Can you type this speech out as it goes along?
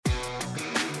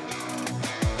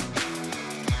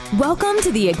Welcome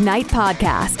to the Ignite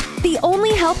Podcast, the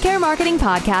only healthcare marketing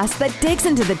podcast that digs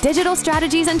into the digital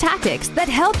strategies and tactics that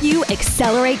help you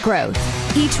accelerate growth.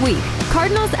 Each week,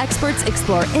 Cardinals experts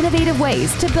explore innovative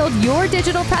ways to build your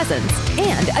digital presence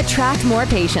and attract more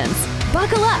patients.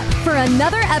 Buckle up for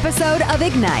another episode of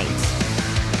Ignite.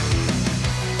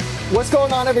 What's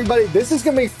going on, everybody? This is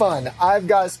going to be fun. I've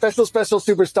got a special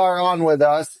superstar on with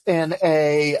us in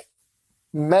a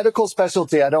medical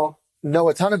specialty I don't know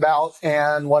a ton about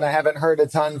and one I haven't heard a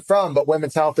ton from, but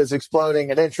women's health is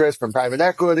exploding in interest from private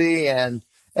equity and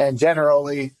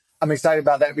generally. I'm excited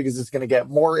about that because it's going to get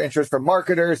more interest from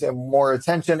marketers and more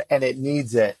attention, and it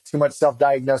needs it. Too much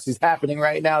self-diagnosis happening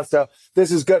right now. So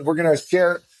this is good. We're going to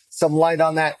share some light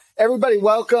on that. Everybody,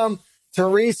 welcome.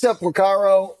 Theresa,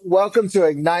 Porcaro, welcome to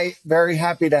Ignite. Very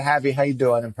happy to have you. How you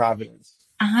doing in Providence?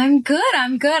 I'm good.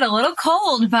 A little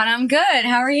cold, but I'm good.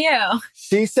 How are you?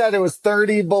 She said it was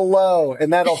 30 below,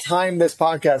 and that'll time this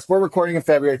podcast. We're recording in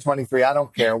February 23. I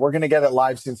don't care. We're going to get it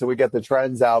live soon so we get the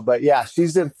trends out. But yeah,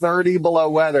 she's in 30 below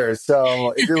weather.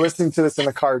 So if you're listening to this in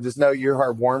the car, just know you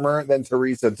are warmer than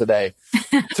Theresa today.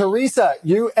 Theresa,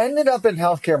 you ended up in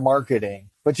healthcare marketing,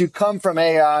 but you come from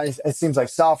AI. It seems like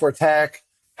software tech.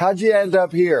 How'd you end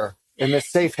up here in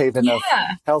this safe haven of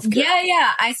healthcare?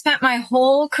 Yeah. I spent my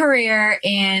whole career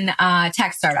in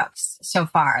tech startups so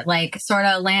far, like sort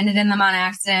of landed in them on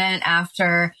accident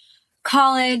after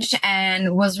college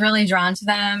and was really drawn to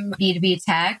them, B2B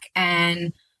tech.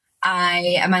 And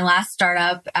at my last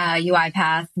startup,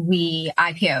 UiPath, we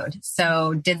IPO'd.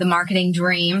 So did the marketing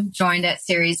dream, joined at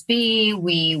Series B.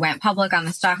 We went public on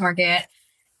the stock market.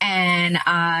 And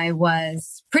I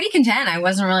was pretty content. I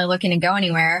wasn't really looking to go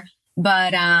anywhere.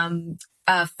 But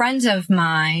a friend of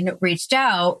mine reached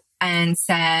out and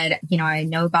said, I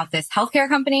know about this healthcare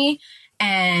company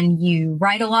and you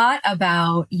write a lot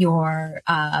about your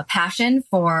passion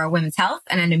for women's health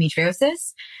and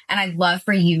endometriosis. And I'd love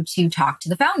for you to talk to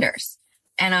the founders.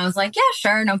 And I was like, yeah,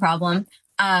 sure, no problem.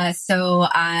 So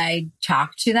I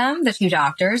talked to them, the two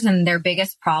doctors, and their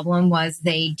biggest problem was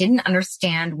they didn't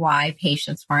understand why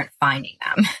patients weren't finding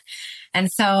them. And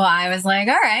so I was like,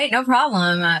 all right, no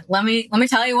problem. Let me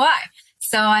tell you why.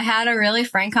 So I had a really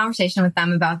frank conversation with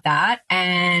them about that.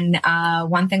 And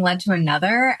one thing led to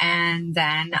another. And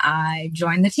then I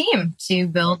joined the team to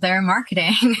build their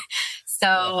marketing.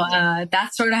 So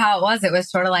that's sort of how it was. It was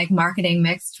sort of like marketing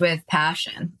mixed with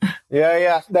passion.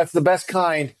 Yeah. That's the best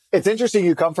kind. It's interesting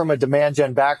you come from a demand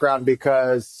gen background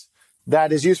because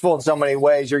that is useful in so many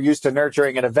ways. You're used to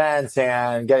nurturing at events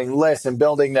and getting lists and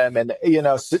building them. And,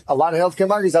 a lot of healthcare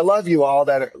marketers, I love you all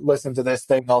that listen to this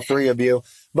thing, all three of you,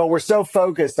 but we're so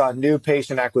focused on new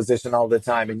patient acquisition all the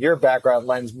time. And your background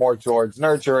lends more towards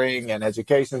nurturing and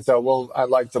education. So I'd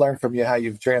like to learn from you how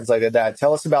you've translated that.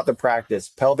 Tell us about the practice,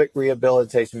 pelvic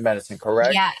rehabilitation medicine,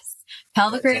 correct? Yes.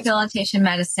 Pelvic rehabilitation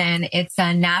medicine. It's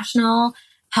a national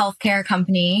healthcare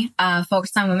company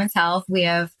focused on women's health. We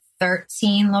have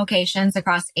 13 locations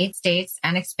across 8 states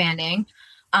and expanding.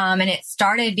 And it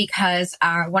started because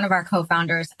one of our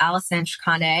co-founders, Allison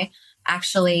Chikande,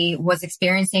 actually was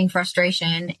experiencing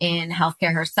frustration in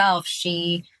healthcare herself.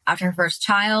 She, after her first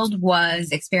child,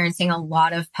 was experiencing a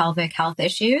lot of pelvic health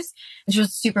issues. And she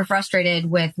was super frustrated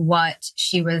with what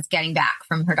she was getting back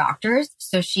from her doctors.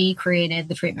 So she created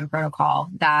the treatment protocol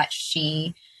that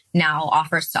she now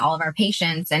offers to all of our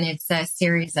patients. And it's a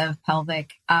series of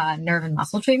pelvic nerve and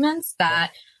muscle treatments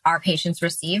that our patients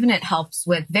receive. And it helps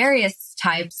with various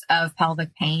types of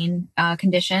pelvic pain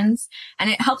conditions. And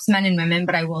it helps men and women.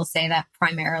 But I will say that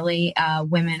primarily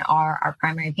women are our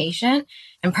primary patient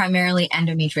and primarily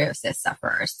endometriosis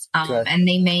sufferers. And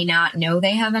they may not know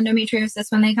they have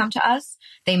endometriosis when they come to us.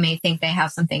 They may think they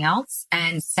have something else.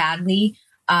 And sadly,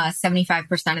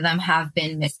 75% of them have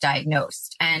been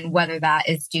misdiagnosed. And whether that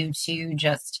is due to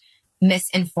just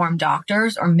misinformed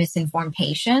doctors or misinformed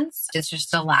patients, it's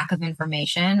just a lack of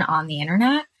information on the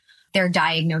internet. They're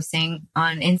diagnosing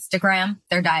on Instagram,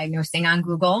 they're diagnosing on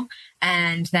Google,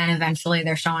 and then eventually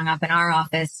they're showing up in our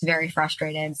office very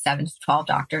frustrated 7 to 12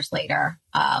 doctors later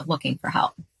looking for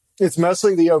help. It's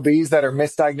mostly the OBs that are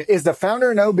misdiagnosed. Is the founder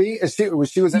an OB?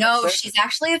 No, she's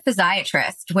actually a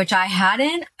physiatrist, which I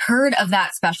hadn't heard of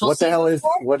that specialty. What the hell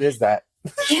what is that?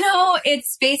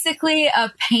 It's basically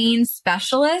a pain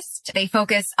specialist. They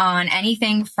focus on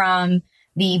anything from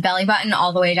the belly button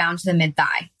all the way down to the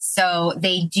mid-thigh. So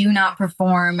they do not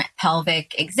perform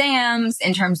pelvic exams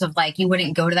in terms of like, you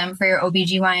wouldn't go to them for your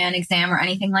OBGYN exam or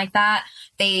anything like that.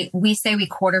 We say we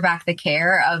quarterback the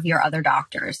care of your other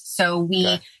doctors. So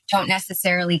we don't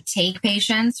necessarily take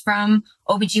patients from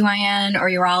OBGYN or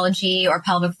urology or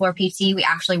pelvic floor PT. We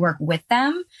actually work with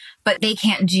them, but they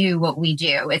can't do what we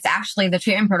do. It's actually the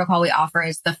treatment protocol we offer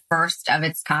is the first of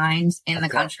its kind in the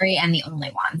country and the only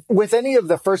one. With any of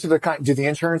the first of the kind, do the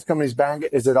insurance companies back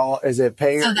it? Is it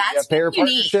payer, so that's payer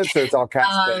unique. partnerships, or it's all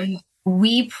cash pay?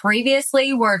 We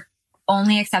previously were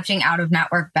only accepting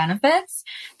out-of-network benefits,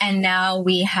 and now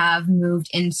we have moved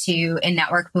into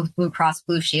in-network with Blue Cross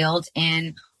Blue Shield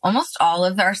in almost all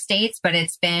of our states, but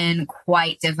it's been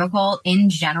quite difficult in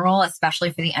general,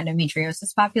 especially for the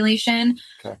endometriosis population.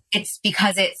 Okay. It's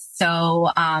because it's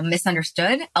so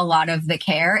misunderstood. A lot of the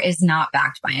care is not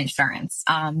backed by insurance.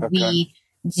 We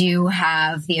do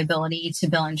have the ability to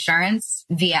bill insurance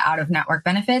via out-of-network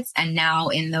benefits, and now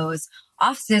in those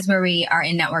offices where we are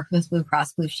in network with Blue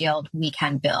Cross Blue Shield, we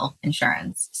can bill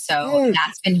insurance. So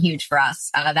that's been huge for us.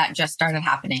 That just started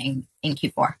happening in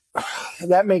Q4.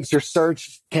 That makes your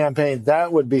search campaign,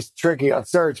 that would be tricky on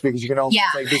search because you can only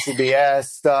say BCBS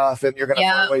stuff and you're going to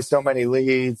throw away so many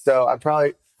leads. So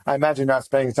I imagine not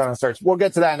spending a ton on search. We'll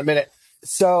get to that in a minute.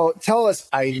 So tell us,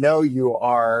 I know you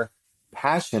are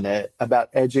passionate about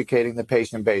educating the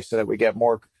patient base so that we get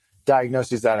more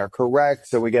diagnoses that are correct,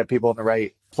 so we get people in the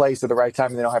right place at the right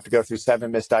time and they don't have to go through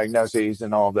 7 misdiagnoses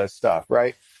and all of this stuff,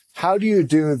 right? How do you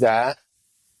do that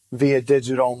via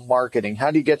digital marketing? How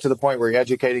do you get to the point where you're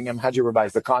educating them? How do you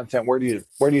revise the content? Where do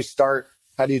you start?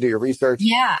 How do you do your research?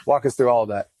 Yeah. Walk us through all of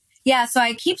that. Yeah. So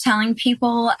I keep telling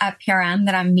people at PRM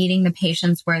that I'm meeting the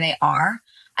patients where they are.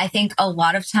 I think a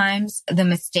lot of times the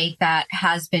mistake that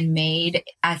has been made,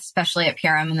 especially at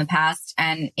PRM in the past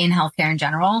and in healthcare in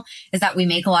general, is that we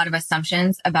make a lot of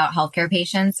assumptions about healthcare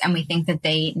patients and we think that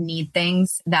they need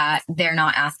things that they're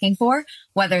not asking for,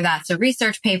 whether that's a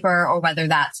research paper or whether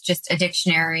that's just a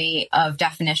dictionary of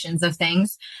definitions of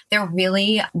things. They're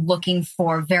really looking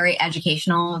for very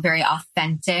educational, very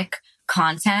authentic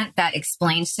content that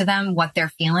explains to them what they're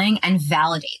feeling and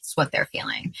validates what they're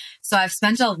feeling. So I've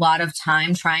spent a lot of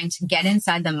time trying to get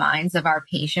inside the minds of our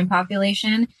patient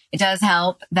population. It does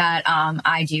help that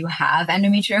I do have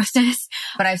endometriosis,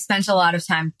 but I've spent a lot of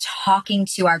time talking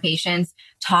to our patients,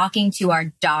 talking to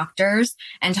our doctors,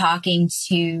 and talking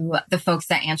to the folks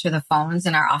that answer the phones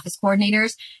and our office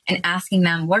coordinators and asking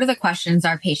them, what are the questions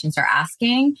our patients are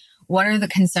asking? What are the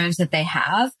concerns that they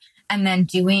have? And then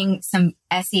doing some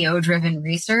SEO driven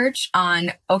research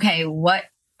on, okay, what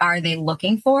are they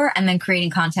looking for? And then creating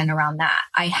content around that.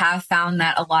 I have found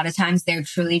that a lot of times they're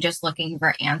truly just looking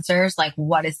for answers, like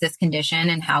what is this condition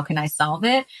and how can I solve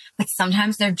it? But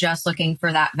sometimes they're just looking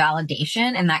for that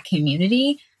validation and that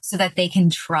community so that they can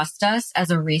trust us as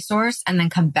a resource and then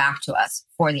come back to us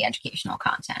for the educational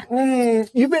content.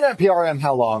 You've been at PRM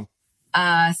how long?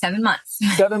 7 months.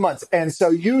 7 months. And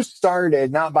so you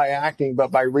started not by acting, but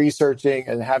by researching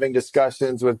and having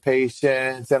discussions with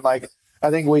patients. And like, I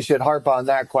think we should harp on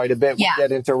that quite a bit. Yeah. We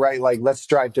get into, right, like, let's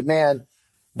drive demand.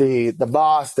 The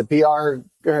boss, the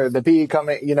PR, or the PE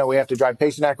company, we have to drive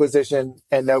patient acquisition,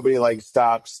 and nobody like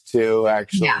stops to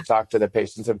actually talk to the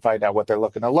patients and find out what they're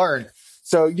looking to learn.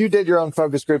 So you did your own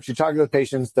focus groups. You talked to the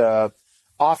patients. The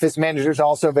office managers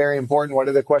also very important. What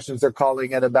are the questions they're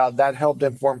calling it about? That helped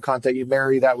inform content. You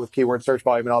marry that with keyword search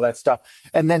volume and all that stuff.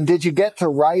 And then did you get to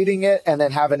writing it and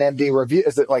then have an MD review?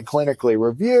 Is it like clinically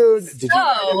reviewed? Did you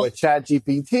write it with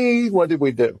ChatGPT? What did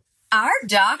we do? Our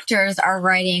doctors are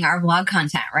writing our blog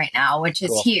content right now, which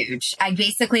is huge. I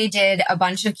basically did a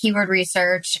bunch of keyword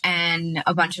research and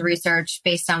a bunch of research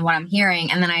based on what I'm hearing.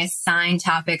 And then I assigned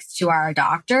topics to our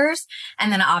doctors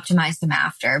and then optimize them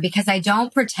after, because I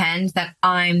don't pretend that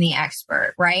I'm the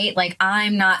expert, right? Like,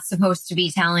 I'm not supposed to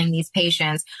be telling these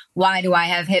patients, why do I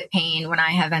have hip pain when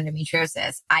I have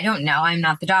endometriosis? I don't know. I'm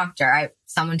not the doctor.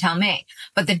 Someone tell me.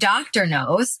 But the doctor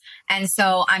knows. And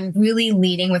so I'm really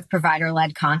leading with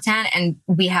provider-led content. And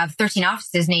we have 13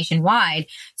 offices nationwide.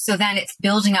 So then it's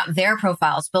building up their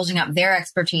profiles, building up their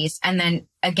expertise. And then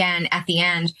again, at the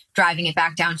end, driving it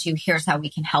back down to here's how we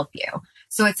can help you.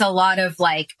 So it's a lot of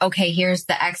like, okay, here's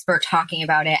the expert talking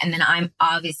about it. And then I'm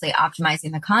obviously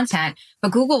optimizing the content,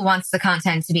 but Google wants the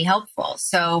content to be helpful.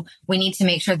 So we need to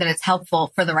make sure that it's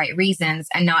helpful for the right reasons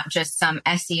and not just some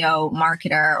SEO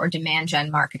marketer or demand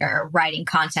gen marketer writing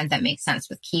content that makes sense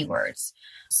with keywords.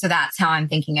 So that's how I'm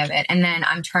thinking of it. And then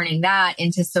I'm turning that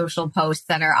into social posts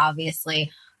that are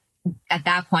obviously at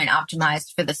that point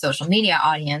optimized for the social media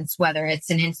audience, whether it's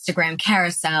an Instagram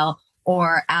carousel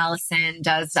or Allison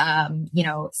does,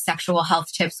 sexual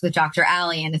health tips with Dr.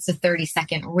 Allie, and it's a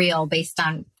 30-second reel based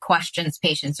on questions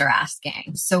patients are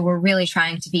asking. So we're really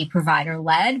trying to be provider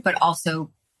led, but also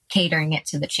catering it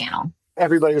to the channel.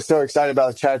 Everybody was so excited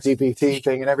about the ChatGPT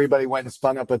thing, and everybody went and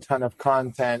spun up a ton of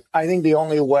content. I think the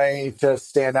only way to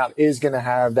stand out is going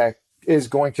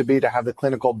to be to have the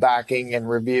clinical backing and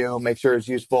review, make sure it's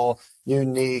useful,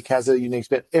 unique, has a unique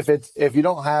spin. If you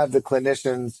don't have the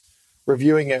clinicians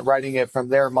reviewing it, writing it from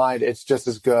their mind, it's just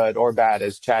as good or bad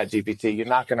as ChatGPT. You're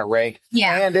not going to rank,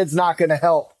 and it's not going to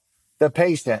help the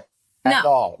patient at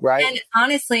all, right? And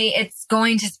honestly, it's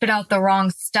going to spit out the wrong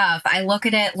stuff. I look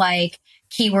at it like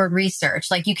keyword research.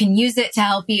 Like, you can use it to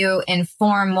help you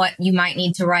inform what you might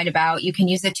need to write about. You can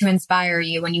use it to inspire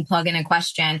you when you plug in a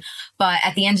question. But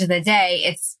at the end of the day,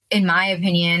 it's, in my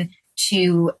opinion,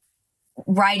 to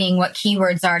writing what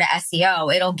keywords are to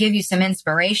SEO. It'll give you some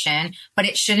inspiration, but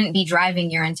it shouldn't be driving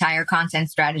your entire content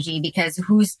strategy, because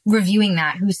who's reviewing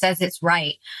that? Who says it's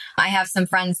right? I have some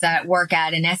friends that work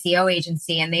at an SEO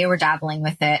agency, and they were dabbling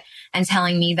with it and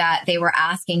telling me that they were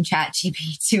asking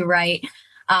ChatGPT to write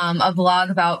a blog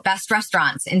about best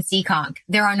restaurants in Seekonk.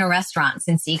 There are no restaurants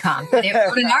in Seekonk. They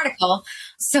wrote an article.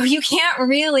 So you can't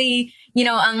really,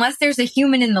 unless there's a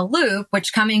human in the loop,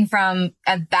 which, coming from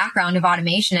a background of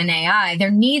automation and AI,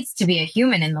 there needs to be a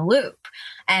human in the loop.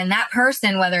 And that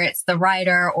person, whether it's the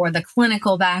writer or the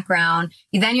clinical background,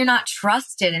 then you're not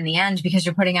trusted in the end because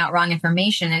you're putting out wrong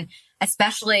information. And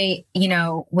especially,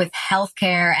 with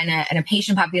healthcare and a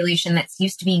patient population that's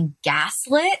used to being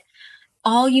gaslit,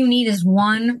 all you need is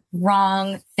one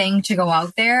wrong thing to go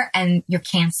out there and you're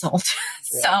canceled.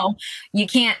 So you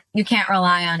can't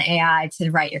rely on AI to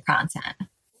write your content.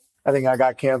 I think I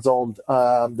got canceled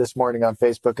this morning on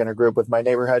Facebook in a group with my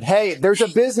neighborhood. Hey, there's a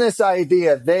business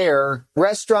idea there.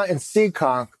 Restaurant in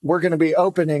Seekonk. We're going to be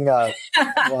opening up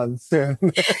one soon.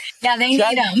 Yeah, they need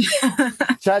them.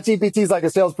 ChatGPT is like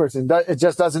a salesperson. It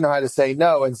just doesn't know how to say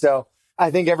no. And so I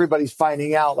think everybody's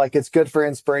finding out, like, it's good for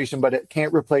inspiration, but it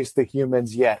can't replace the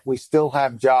humans yet. We still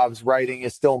have jobs. Writing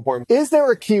is still important. Is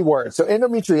there a keyword? So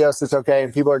endometriosis, okay,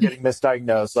 and people are getting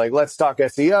misdiagnosed. Like, let's talk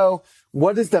SEO.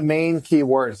 What is the main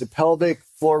keyword? Is it pelvic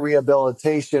floor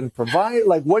rehabilitation?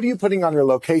 What are you putting on your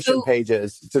location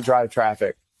pages to drive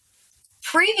traffic?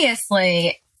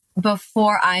 Previously,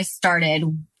 before I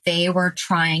started, they were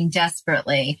trying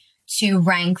desperately to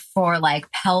rank for like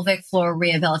pelvic floor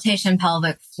rehabilitation,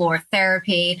 pelvic floor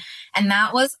therapy. And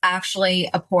that was actually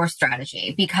a poor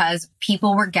strategy because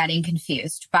people were getting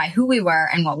confused by who we were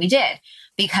and what we did,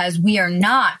 because we are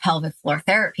not pelvic floor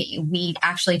therapy. We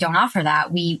actually don't offer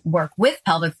that. We work with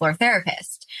pelvic floor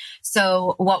therapists.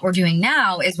 So what we're doing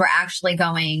now is we're actually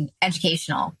going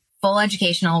educational, full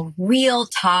educational, real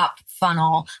top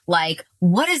funnel. Like,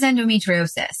 what is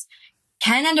endometriosis?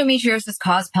 Can endometriosis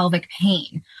cause pelvic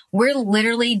pain? We're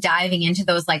literally diving into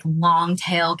those like long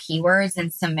tail keywords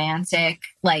and semantic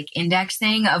like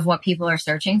indexing of what people are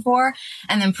searching for,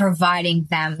 and then providing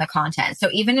them the content. So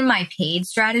even in my paid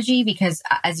strategy, because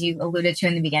as you alluded to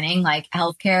in the beginning, like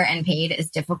healthcare and paid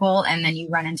is difficult. And then you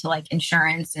run into like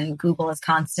insurance, and Google is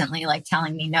constantly like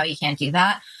telling me, no, you can't do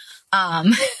that.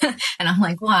 And I'm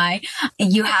like, why?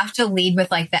 You have to lead with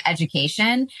like the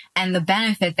education. And the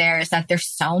benefit there is that there's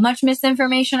so much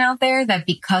misinformation out there that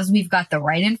because we've got the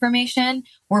right information,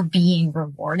 we're being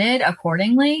rewarded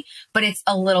accordingly. But it's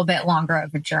a little bit longer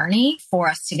of a journey for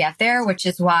us to get there, which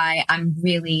is why I'm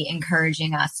really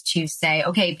encouraging us to say,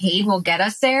 okay, paid will get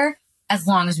us there as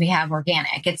long as we have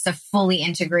organic. It's a fully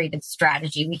integrated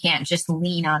strategy. We can't just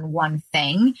lean on one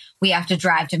thing. We have to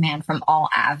drive demand from all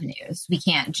avenues. We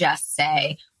can't just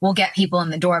say, we'll get people in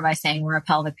the door by saying we're a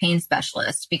pelvic pain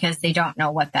specialist, because they don't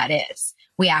know what that is.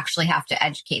 We actually have to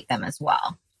educate them as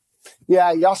well.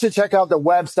 Yeah, y'all should check out the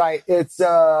website. It's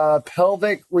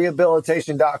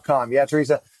pelvicrehabilitation.com. Yeah,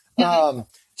 Theresa.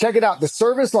 Check it out. The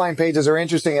service line pages are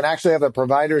interesting and actually have the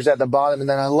providers at the bottom. And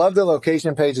then I love the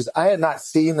location pages. I had not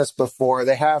seen this before.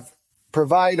 They have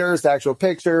providers, the actual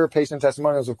picture, patient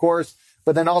testimonials, of course,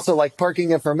 but then also like parking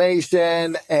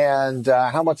information and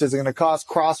how much is it going to cost,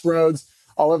 crossroads,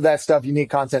 all of that stuff,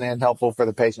 unique content and helpful for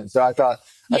the patient. So I thought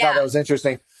that was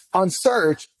interesting. On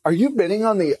search, are you bidding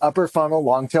on the upper funnel,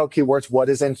 long tail keywords? What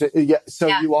is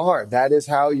you are. That is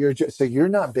how you're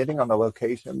not bidding on the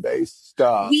location based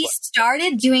stuff. We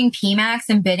started doing PMAX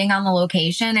and bidding on the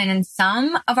location. And in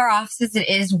some of our offices, it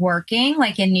is working.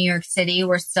 Like in New York City,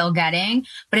 we're still getting,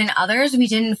 but in others, we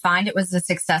didn't find it was as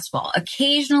successful.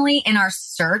 Occasionally in our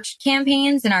search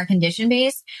campaigns, in our condition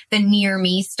base, the near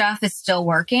me stuff is still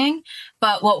working.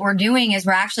 But what we're doing is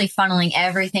we're actually funneling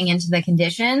everything into the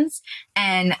conditions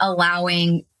and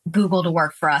allowing Google to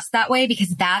work for us that way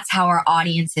because that's how our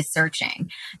audience is searching.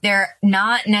 They're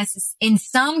not in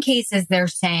some cases, they're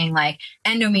saying like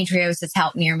endometriosis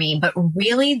help near me, but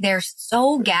really they're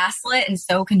so gaslit and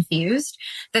so confused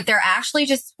that they're actually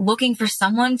just looking for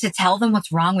someone to tell them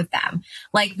what's wrong with them.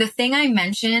 Like the thing I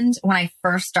mentioned when I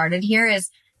first started here is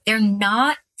they're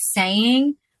not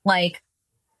saying like,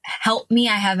 help me,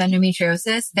 I have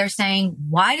endometriosis. They're saying,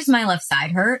 why does my left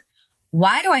side hurt?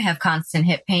 Why do I have constant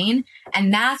hip pain?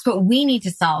 And that's what we need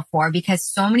to solve for because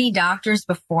so many doctors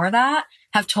before that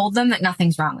have told them that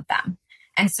nothing's wrong with them.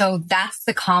 And so that's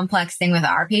the complex thing with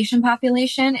our patient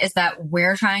population is that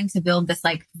we're trying to build this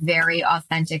like very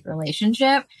authentic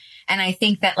relationship. And I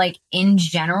think that like in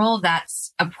general,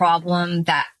 that's a problem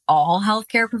that all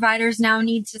healthcare providers now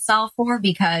need to solve for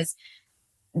because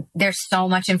there's so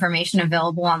much information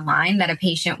available online that a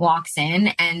patient walks in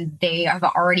and they have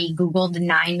already Googled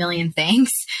 9 million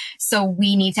things. So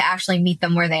we need to actually meet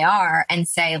them where they are and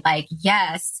say like,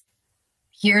 yes,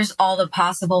 here's all the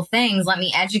possible things. Let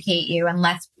me educate you and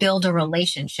let's build a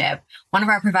relationship. One of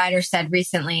our providers said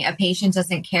recently, a patient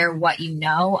doesn't care what you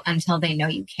know until they know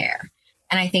you care.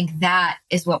 And I think that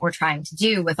is what we're trying to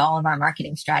do with all of our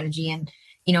marketing strategy. And,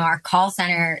 you know, our call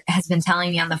center has been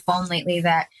telling me on the phone lately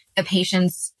that the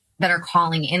patients that are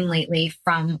calling in lately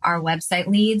from our website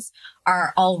leads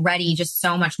are already just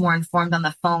so much more informed on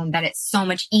the phone that it's so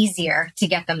much easier to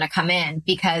get them to come in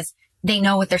because they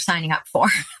know what they're signing up for.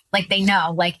 Like they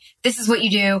know, like, this is what you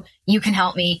do. You can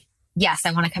help me. Yes,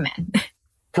 I want to come in.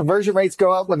 Conversion rates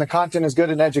go up when the content is good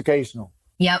and educational.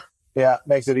 Yep. Yeah,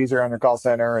 makes it easier on your call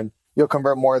center and you'll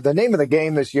convert more. The name of the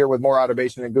game this year with more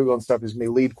automation and Google and stuff is going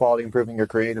to be lead quality, improving your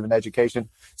creative and education.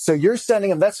 So you're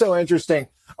sending them. That's so interesting.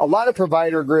 A lot of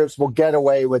provider groups will get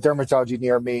away with dermatology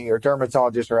near me or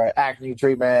dermatologist or acne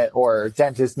treatment or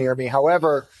dentist near me.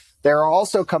 However, they're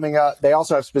also coming up. They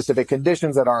also have specific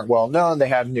conditions that aren't well known. They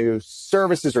have new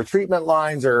services or treatment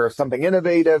lines or something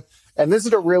innovative. And this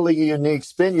is a really unique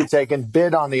spin you take and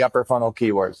bid on the upper funnel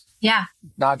keywords. Yeah.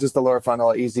 Not just the lower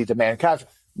funnel, easy demand capture.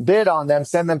 Bid on them,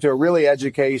 send them to a really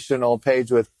educational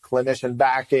page with clinician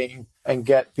backing and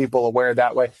get people aware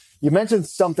that way. You mentioned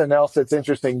something else that's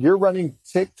interesting. You're running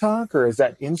TikTok or is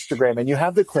that Instagram? And you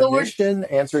have the clinician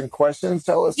answering questions.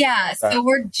 Tell us. Yeah. So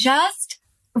we're just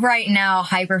right now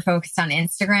hyper focused on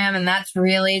Instagram, and that's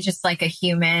really just like a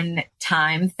human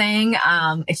time thing.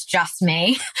 It's just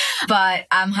me, but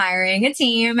I'm hiring a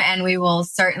team and we will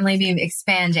certainly be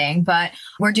expanding, but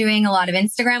we're doing a lot of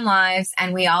Instagram lives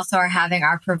and we also are having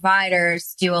our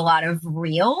providers do a lot of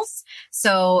reels.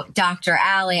 So Dr.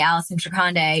 Allison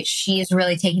Triconde, she is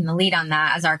really taking the lead on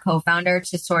that as our co-founder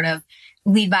to sort of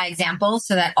lead by example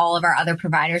so that all of our other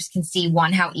providers can see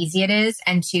one, how easy it is,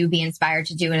 and two, be inspired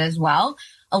to do it as well.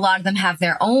 A lot of them have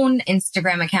their own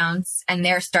Instagram accounts and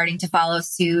they're starting to follow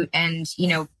suit and, you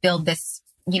know, build this,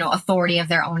 you know, authority of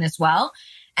their own as well.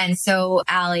 And so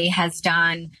Allie has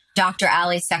done Dr.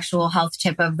 Allie's sexual health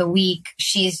tip of the week.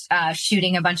 She's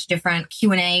shooting a bunch of different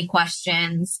Q&A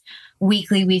questions.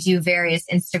 Weekly, we do various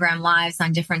Instagram lives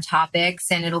on different topics,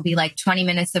 and it'll be like 20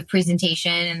 minutes of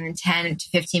presentation and then 10 to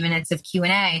 15 minutes of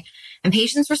Q&A. And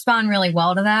patients respond really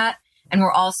well to that. And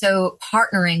we're also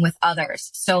partnering with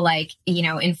others. So like, you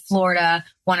know, in Florida,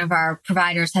 one of our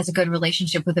providers has a good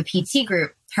relationship with a PT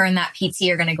group. Her and that PT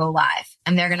are going to go live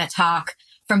and they're going to talk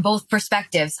from both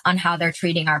perspectives on how they're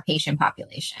treating our patient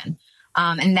population.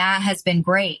 And that has been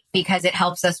great because it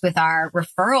helps us with our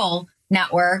referral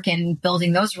network and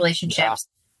building those relationships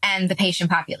and the patient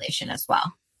population as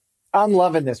well. I'm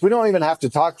loving this. We don't even have to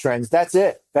talk trends. That's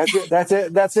it. That's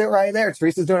it right there.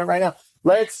 Theresa's doing it right now.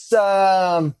 Let's,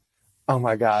 oh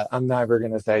my God, I'm never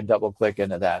going to say double click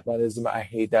into that. That is, I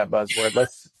hate that buzzword.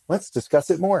 Let's discuss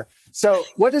it more. So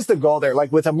what is the goal there?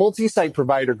 Like with a multi-site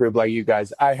provider group like you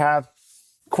guys, I have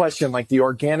a question like the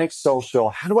organic social.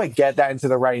 How do I get that into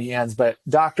the right hands? But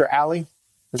Dr. Allie,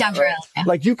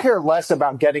 like you care less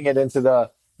about getting it into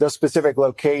those specific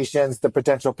locations, the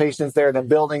potential patients there, than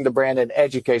building the brand and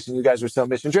education. You guys are so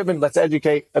mission driven. Let's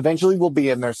educate. Eventually we'll be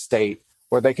in their state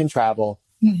where they can travel.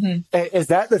 Mm-hmm. Is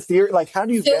that the theory? Like, how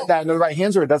do you get that in the right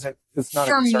hands, or it's not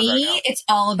for me, right it's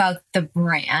all about the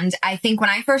brand. I think when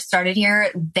I first started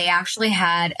here, they actually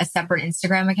had a separate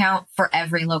Instagram account for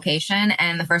every location.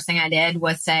 And the first thing I did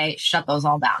was say, shut those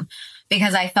all down,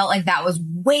 because I felt like that was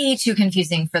way too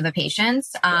confusing for the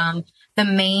patients. The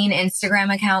main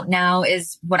Instagram account now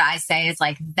is what I say is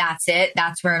like, that's it.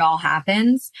 That's where it all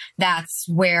happens. That's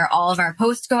where all of our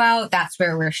posts go out. That's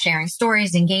where we're sharing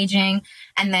stories, engaging.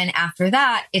 And then after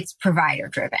that, it's provider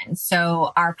driven.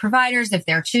 So our providers, if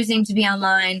they're choosing to be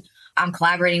online, I'm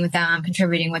collaborating with them. I'm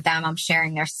contributing with them. I'm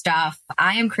sharing their stuff.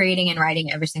 I am creating and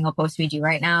writing every single post we do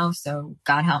right now. So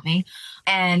God help me.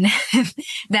 And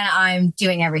then I'm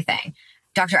doing everything.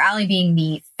 Dr. Ali being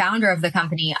the founder of the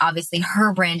company, obviously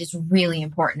her brand is really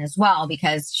important as well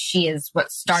because she is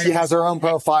what started. She has her own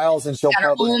profiles and she'll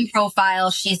publish. Her own profile.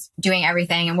 She's doing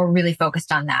everything and we're really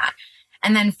focused on that.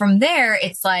 And then from there,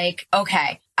 it's like,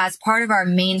 okay, as part of our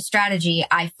main strategy,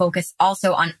 I focus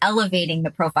also on elevating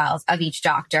the profiles of each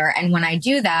doctor. And when I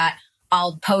do that,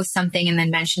 I'll post something and then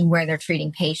mention where they're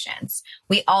treating patients.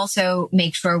 We also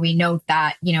make sure we note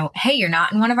that, hey, you're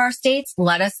not in one of our states.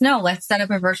 Let us know. Let's set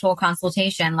up a virtual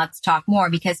consultation. Let's talk more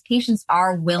because patients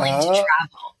are willing to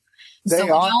travel. They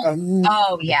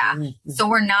are. So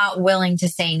we're not willing to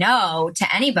say no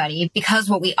to anybody because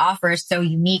what we offer is so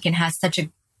unique and has such a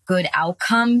good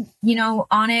outcome,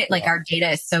 on it. Like our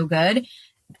data is so good.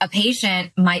 A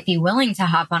patient might be willing to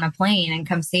hop on a plane and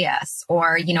come see us.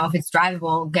 Or, if it's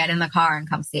drivable, get in the car and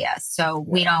come see us. So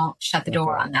we don't shut the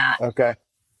door on that.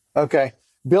 Okay.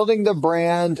 Building the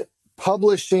brand,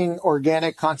 publishing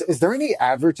organic content. Is there any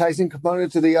advertising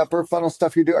component to the upper funnel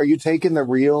stuff you do? Are you taking the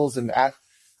reels and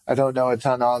I don't know a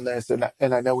ton on this, and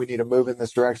I know we need to move in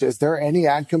this direction. Is there any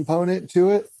ad component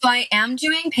to it? So I am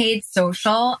doing paid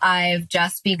social. I've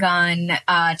just begun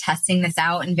testing this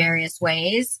out in various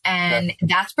ways, and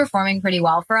that's performing pretty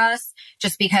well for us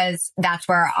just because that's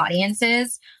where our audience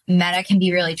is. Meta can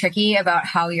be really tricky about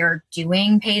how you're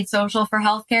doing paid social for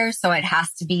healthcare, so it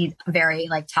has to be very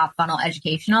top funnel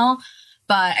educational.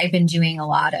 But I've been doing a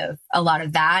lot of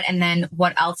that. And then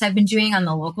what else I've been doing on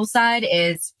the local side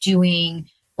is doing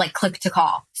click to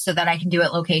call so that I can do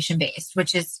it location based,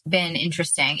 which has been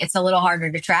interesting. It's a little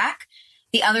harder to track.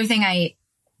 The other thing I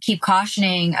keep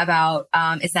cautioning about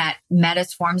is that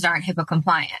Meta's forms aren't HIPAA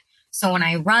compliant. So when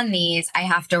I run these, I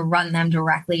have to run them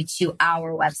directly to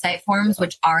our website forms,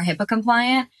 which are HIPAA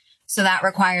compliant. So that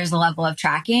requires a level of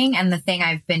tracking. And the thing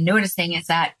I've been noticing is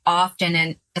that often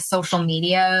a social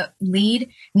media lead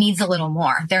needs a little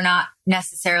more. They're not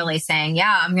necessarily saying,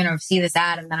 yeah, I'm going to see this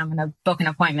ad and then I'm going to book an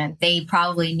appointment. They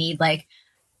probably need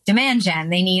demand gen.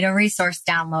 They need a resource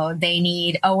download. They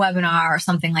need a webinar or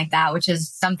something like that, which is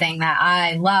something that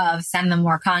I love. Send them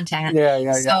more content.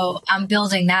 So I'm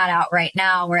building that out right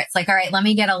now where it's all right, let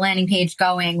me get a landing page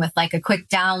going with a quick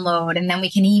download and then we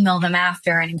can email them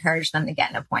after and encourage them to get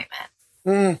an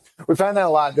appointment. We find that a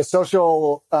lot. The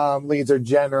social leads are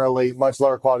generally much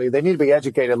lower quality. They need to be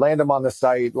educated, land them on the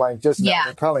site,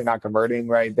 they're probably not converting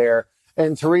right there.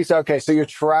 And Theresa, okay, so you're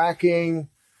tracking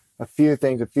a few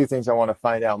things I want to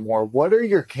find out more. What are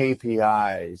your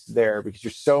KPIs there? Because you're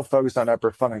so focused on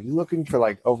upper funnel. Are you looking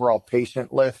for overall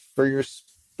patient lift for your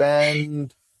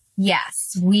spend?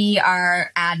 Yes, we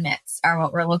are admits are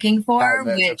what we're looking for,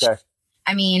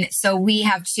 so we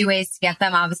have two ways to get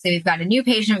them. Obviously, we've got a new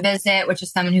patient visit, which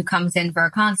is someone who comes in for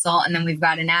a consult. And then we've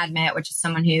got an admit, which is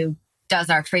someone who does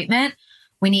our treatment.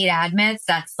 We need admits.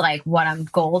 That's what I'm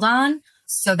gold on.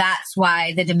 So that's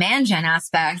why the demand gen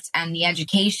aspect and the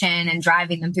education and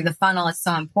driving them through the funnel is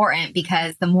so important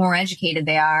because the more educated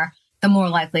they are, the more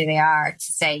likely they are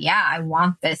to say, yeah, I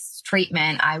want this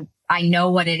treatment. I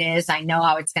know what it is. I know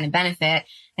how it's going to benefit.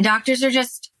 And doctors are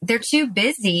they're too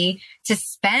busy to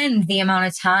spend the amount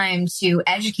of time to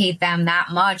educate them that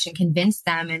much and convince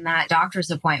them in that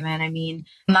doctor's appointment. I mean,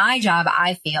 my job,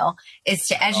 I feel, is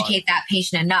to educate that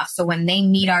patient enough. So when they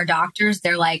meet our doctors,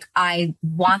 they're like, I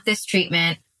want this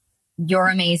treatment. You're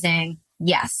amazing.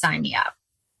 Yes, sign me up.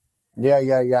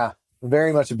 Yeah.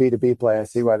 Very much a B2B play. I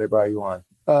see why they brought you on.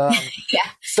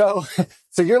 So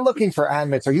you're looking for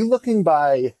admits. Are you looking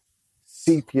by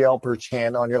CPL per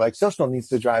channel? And you're like, social needs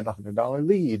to drive $100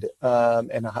 lead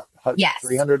and a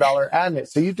 $300 admit.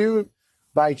 So you do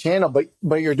by channel,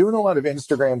 but you're doing a lot of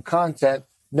Instagram content,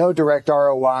 no direct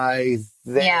ROI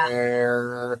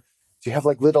there. Do you have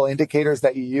little indicators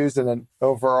that you use? And then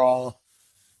overall,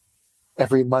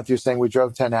 every month you're saying we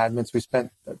drove 10 admits, we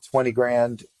spent 20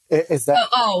 grand. Is that?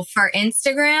 For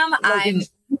Instagram, I'm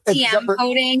TM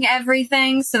coding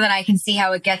everything so that I can see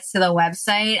how it gets to the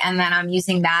website. And then I'm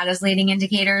using that as leading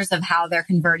indicators of how they're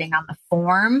converting on the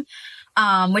form,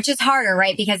 which is harder,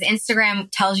 right? Because Instagram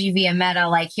tells you via Meta,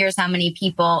 here's how many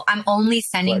people. I'm only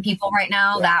sending people right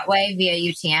now that way via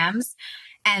UTMs.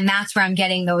 And that's where I'm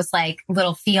getting those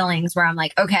little feelings where I'm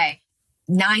okay,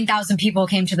 9,000 people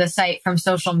came to the site from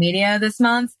social media this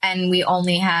month and we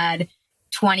only had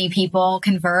 20 people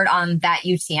convert on that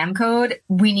UTM code.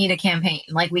 We need a campaign.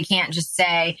 We can't just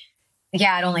say,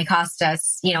 yeah, it only cost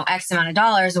us, X amount of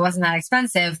dollars. It wasn't that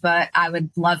expensive, but I would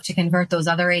love to convert those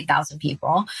other 8,000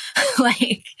 people.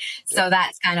 So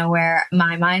that's kind of where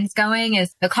my mind's going,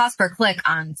 is the cost per click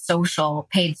on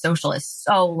paid social is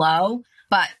so low.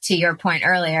 But to your point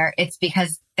earlier, it's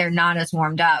because they're not as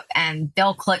warmed up, and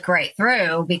they'll click right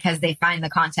through because they find the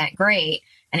content great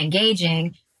and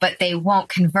engaging, but they won't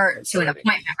convert to an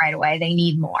appointment right away. They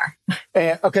need more.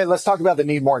 Okay, let's talk about the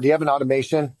need more. Do you have an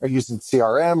automation? Are you using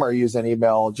CRM? Are you using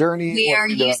email journey? We are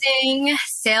using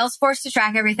Salesforce to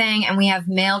track everything, and we have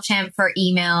MailChimp for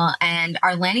email, and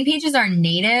our landing pages are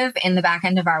native in the back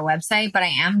end of our website, but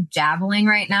I am dabbling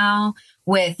right now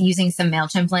with using some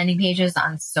MailChimp landing pages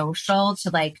on social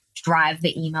to drive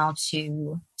the email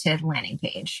to the landing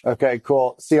page. Okay,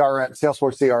 cool. CRM,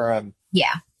 Salesforce CRM.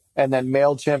 Yeah. And then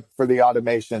MailChimp for the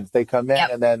automations. They come in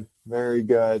and then very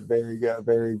good, very good,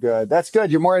 very good. That's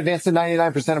good. You're more advanced than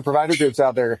 99% of provider groups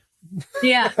out there.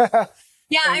 Yeah.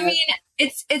 Yeah. I mean,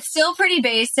 it's still pretty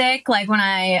basic. Like when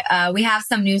we have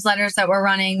some newsletters that we're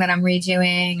running that I'm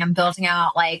redoing, I'm building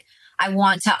out, I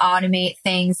want to automate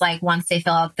things like once they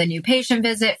fill out the new patient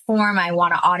visit form, I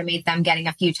want to automate them getting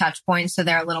a few touch points so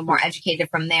they're a little more educated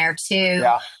from there too.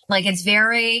 Yeah. It's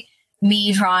very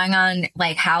me drawing on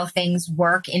how things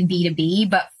work in B2B,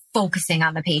 but focusing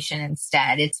on the patient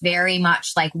instead. It's very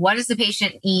much what does the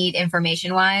patient need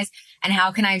information wise, and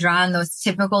how can I draw on those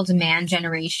typical demand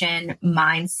generation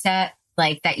mindset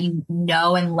that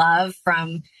and love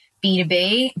from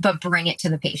B2B, but bring it to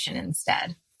the patient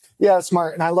instead. Yeah,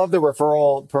 smart. And I love the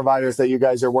referral providers that you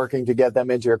guys are working to get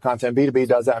them into your content. B2B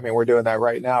does that. I mean, we're doing that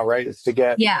right now, right? It's to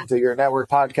get into your network.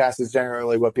 Podcast is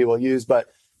generally what people use,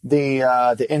 but the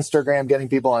Instagram, getting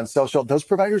people on social, those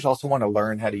providers also want to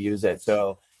learn how to use it.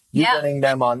 So you getting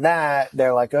them on that,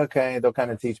 they're like, okay, they'll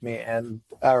kind of teach me. And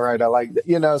all right, I like,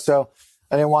 so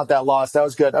I didn't want that lost. That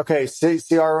was good. Okay.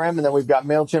 CRM. And then we've got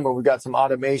MailChimp, and we've got some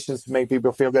automations to make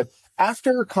people feel good.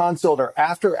 After consult or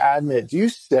after admit, do you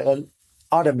send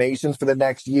automations for the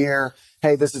next year?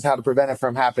 Hey, this is how to prevent it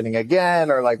from happening again,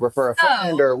 or refer a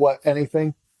friend or what,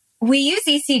 anything? We use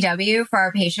ECW for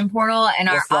our patient portal, and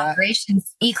our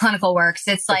operations eClinical Works.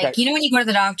 It's when you go to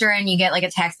the doctor and you get a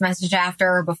text message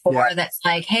after or before that's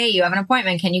hey, you have an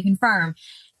appointment. Can you confirm?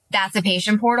 That's a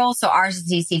patient portal. So ours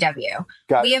is ECW.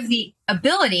 We have the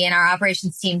ability, and our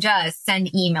operations team does,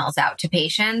 send emails out to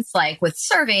patients with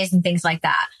surveys and things like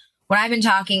that. What I've been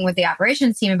talking with the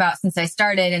operations team about since I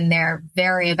started, and they're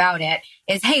very about it,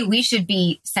 is, hey, we should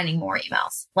be sending more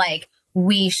emails.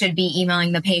 We should be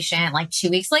emailing the patient 2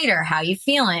 weeks later. How you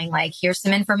feeling? Here's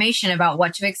some information about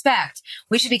what to expect.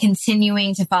 We should be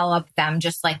continuing to follow up with them,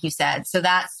 just like you said. So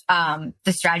that's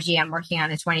the strategy I'm working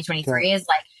on in 2023 is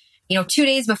 2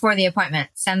 days before the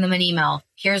appointment, send them an email.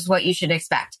 Here's what you should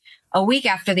expect. A week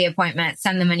after the appointment,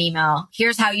 send them an email.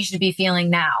 Here's how you should be feeling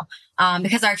now.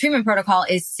 Because our treatment protocol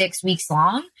is 6 weeks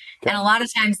long. And a lot of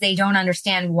times they don't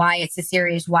understand why it's a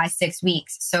series, why 6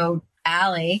 weeks. So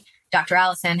Dr.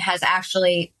 Allison has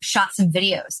actually shot some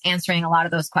videos answering a lot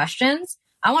of those questions.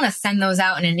 I want to send those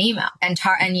out in an email and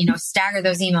stagger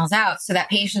those emails out so that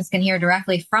patients can hear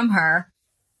directly from her.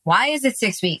 Why is it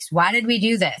 6 weeks? Why did we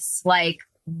do this?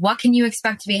 What can you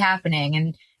expect to be happening?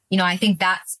 And, I think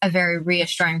that's a very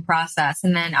reassuring process.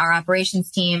 And then our operations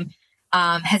team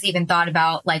has even thought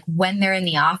about when they're in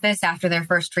the office after their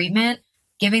first treatment,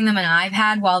 giving them an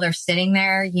iPad while they're sitting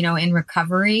there, in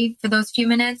recovery for those few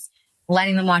minutes,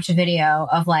 letting them watch a video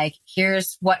of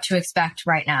here's what to expect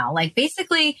right now.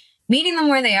 Basically meeting them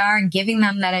where they are and giving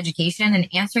them that education and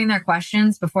answering their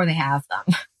questions before they have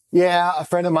them. Yeah, a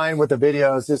friend of mine with the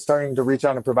videos is starting to reach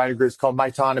out to provider groups called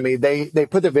Mytonomy. They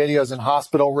put the videos in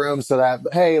hospital rooms so that,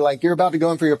 hey, you're about to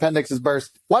go in for your appendix's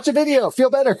burst. Watch a video, feel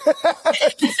better.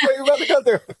 That's what you're about to go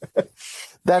through.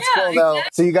 That's cool though. Exactly.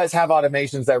 So you guys have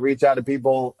automations that reach out to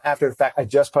people after the fact. I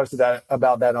just posted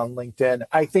about that on LinkedIn.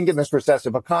 I think in this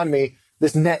recessive economy,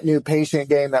 this net new patient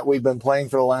game that we've been playing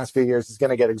for the last few years is going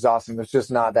to get exhausting. There's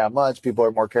just not that much. People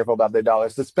are more careful about their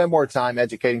dollars. So spend more time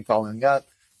educating, following up,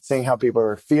 seeing how people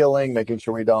are feeling, making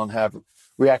sure we don't have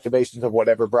reactivations of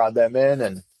whatever brought them in,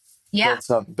 and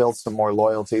build some more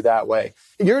loyalty that way.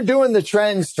 You're doing the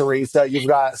trends, Theresa. You've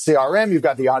got CRM, you've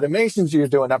got the automations, you're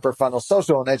doing upper funnel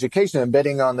social and education and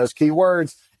bidding on those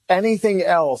keywords. Anything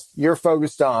else you're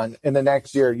focused on in the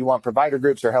next year you want provider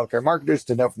groups or healthcare marketers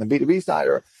to know from the B2B side,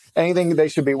 or anything they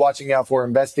should be watching out for,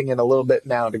 investing in a little bit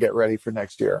now to get ready for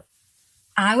next year?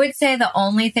 I would say the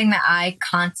only thing that I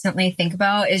constantly think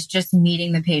about is just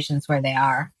meeting the patients where they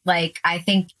are. Like, I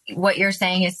think what you're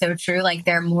saying is so true. Like,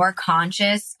 they're more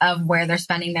conscious of where they're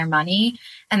spending their money,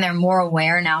 and they're more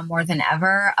aware now more than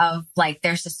ever of, like,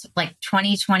 there's just like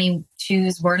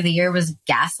 2022's word of the year was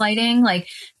gaslighting. Like,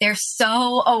 they're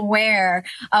so aware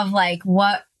of like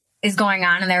what is going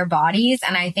on in their bodies.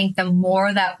 And I think the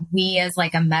more that we as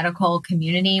like a medical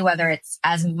community, whether it's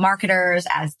as marketers,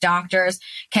 as doctors,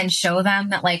 can show them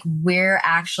that like we're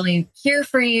actually here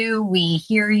for you, we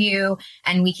hear you,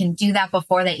 and we can do that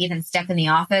before they even step in the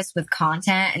office with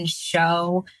content and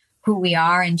show who we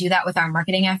are and do that with our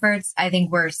marketing efforts, I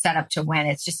think we're set up to win.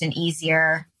 It's just an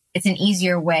easier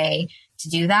way to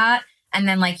do that. And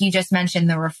then like you just mentioned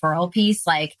the referral piece,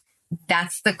 like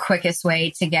that's the quickest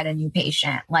way to get a new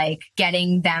patient, like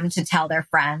getting them to tell their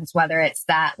friends, whether it's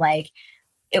that like,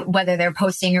 whether they're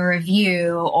posting a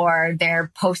review or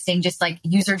they're posting just like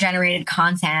user generated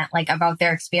content, like about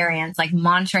their experience, like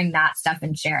monitoring that stuff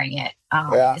and sharing it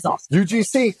is awesome.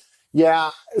 UGC.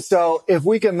 Yeah. So if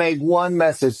we can make one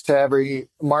message to every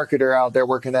marketer out there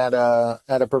working at a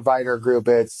provider group,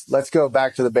 it's let's go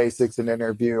back to the basics and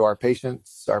interview our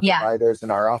patients, our providers,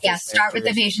 and our office. Yeah. Start with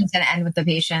the patients and end with the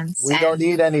patients. We don't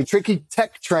need any tricky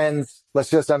tech trends. Let's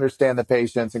just understand the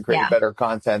patients and create better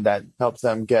content that helps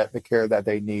them get the care that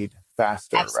they need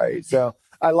faster. Absolutely. Right. So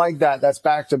I like that. That's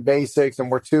back to basics, and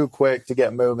we're too quick to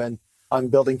get moving on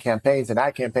building campaigns and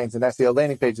ad campaigns and SEO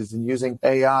landing pages and using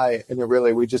AI. And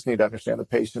we just need to understand the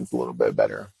patients a little bit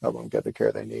better, help them get the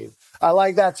care they need. I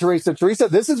like that, Theresa. Theresa,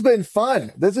 this has been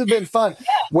fun. Yeah.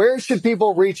 Where should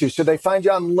people reach you? Should they find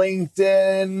you on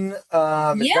LinkedIn?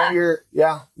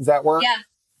 Does that work? Yeah.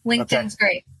 LinkedIn's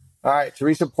great. All right.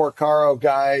 Theresa Porcaro,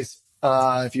 guys.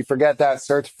 If you forget that,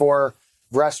 search for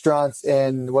restaurants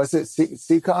in, was it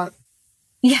Seacon?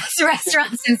 Yes,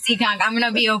 restaurants in Seacon. I'm going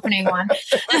to be opening one.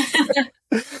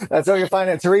 That's how you find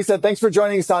it. Theresa, thanks for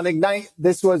joining us on Ignite.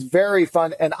 This was very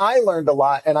fun, and I learned a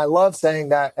lot, and I love saying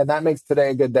that, and that makes today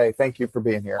a good day. Thank you for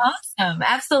being here. Awesome.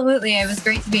 Absolutely. It was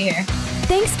great to be here.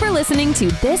 Thanks for listening to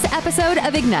this episode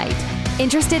of Ignite.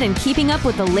 Interested in keeping up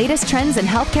with the latest trends in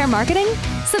healthcare marketing?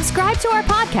 Subscribe to our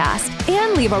podcast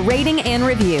and leave a rating and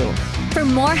review. For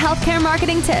more healthcare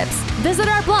marketing tips, visit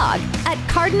our blog at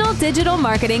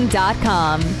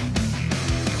cardinaldigitalmarketing.com.